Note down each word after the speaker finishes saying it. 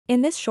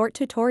In this short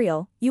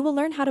tutorial, you will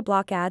learn how to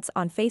block ads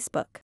on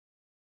Facebook.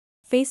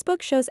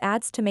 Facebook shows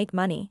ads to make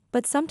money,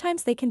 but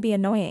sometimes they can be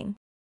annoying.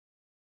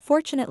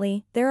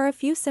 Fortunately, there are a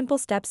few simple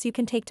steps you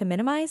can take to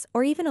minimize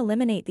or even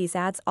eliminate these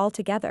ads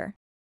altogether.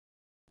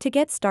 To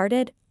get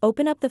started,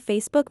 open up the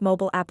Facebook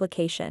mobile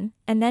application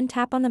and then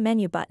tap on the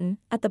menu button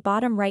at the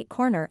bottom right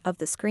corner of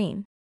the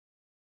screen.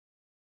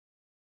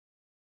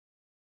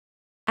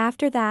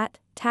 After that,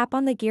 tap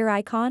on the gear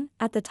icon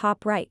at the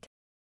top right.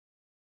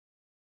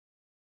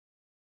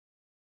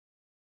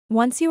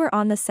 Once you are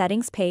on the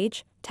settings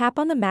page, tap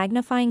on the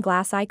magnifying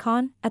glass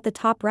icon at the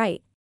top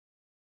right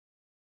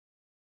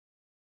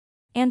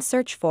and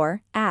search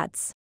for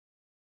Ads.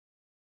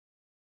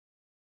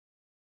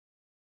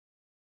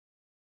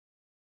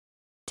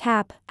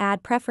 Tap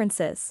Ad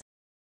Preferences.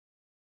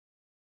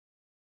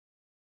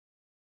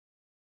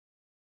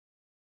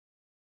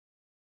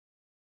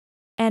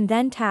 And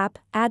then tap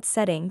Ad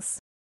Settings.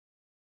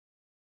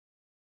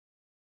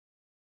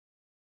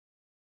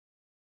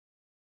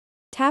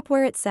 Tap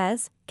where it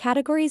says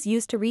Categories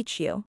Used to Reach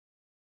You.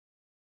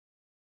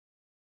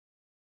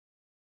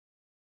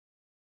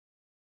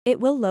 It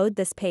will load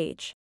this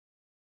page.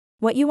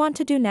 What you want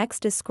to do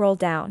next is scroll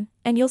down,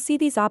 and you'll see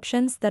these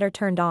options that are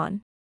turned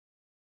on.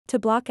 To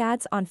block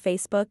ads on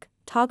Facebook,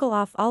 toggle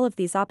off all of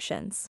these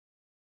options.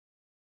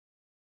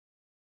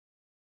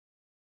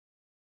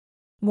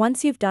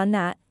 Once you've done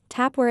that,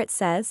 tap where it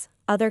says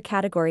Other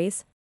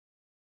Categories.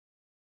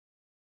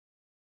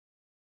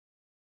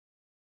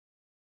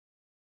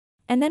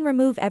 And then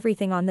remove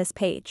everything on this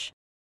page.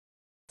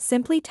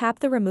 Simply tap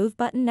the Remove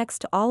button next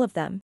to all of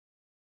them.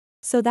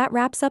 So that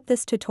wraps up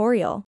this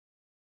tutorial.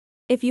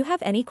 If you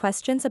have any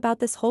questions about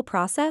this whole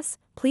process,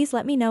 please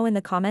let me know in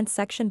the comments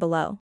section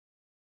below.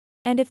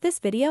 And if this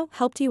video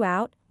helped you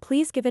out,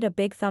 please give it a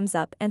big thumbs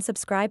up and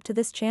subscribe to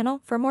this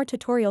channel for more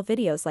tutorial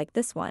videos like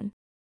this one.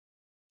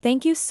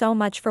 Thank you so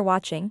much for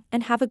watching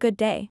and have a good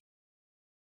day.